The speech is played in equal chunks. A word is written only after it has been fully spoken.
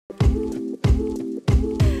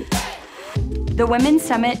The Women's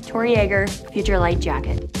Summit Torre FUTURELIGHT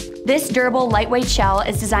jacket. This durable, lightweight shell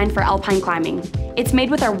is designed for alpine climbing. It's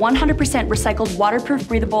made with our 100% recycled, waterproof,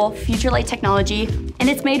 breathable FUTURELIGHT technology, and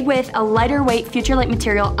it's made with a lighter weight FUTURELIGHT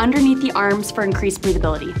material underneath the arms for increased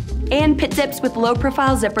breathability. And pit zips with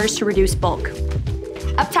low-profile zippers to reduce bulk.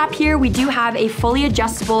 Up top here, we do have a fully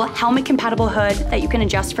adjustable, helmet-compatible hood that you can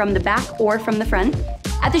adjust from the back or from the front.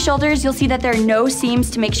 At the shoulders, you'll see that there are no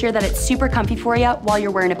seams to make sure that it's super comfy for you while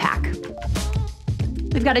you're wearing a pack.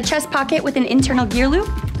 We've got a chest pocket with an internal gear loop.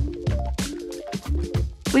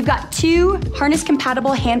 We've got 2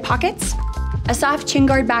 harness-compatible hand pockets, a soft chin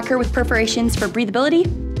guard backer with perforations for breathability,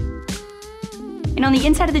 and on the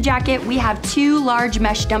inside of the jacket, we have 2 large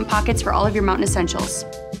mesh dump pockets for all of your mountain essentials.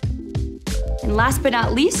 And last but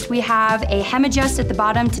not least, we have a hem adjust at the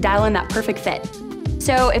bottom to dial in that perfect fit.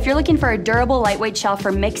 So if you're looking for a durable, lightweight shell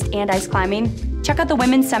for mixed and ice climbing, check out the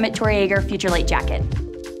Women's Summit Torre FUTURELIGHT jacket.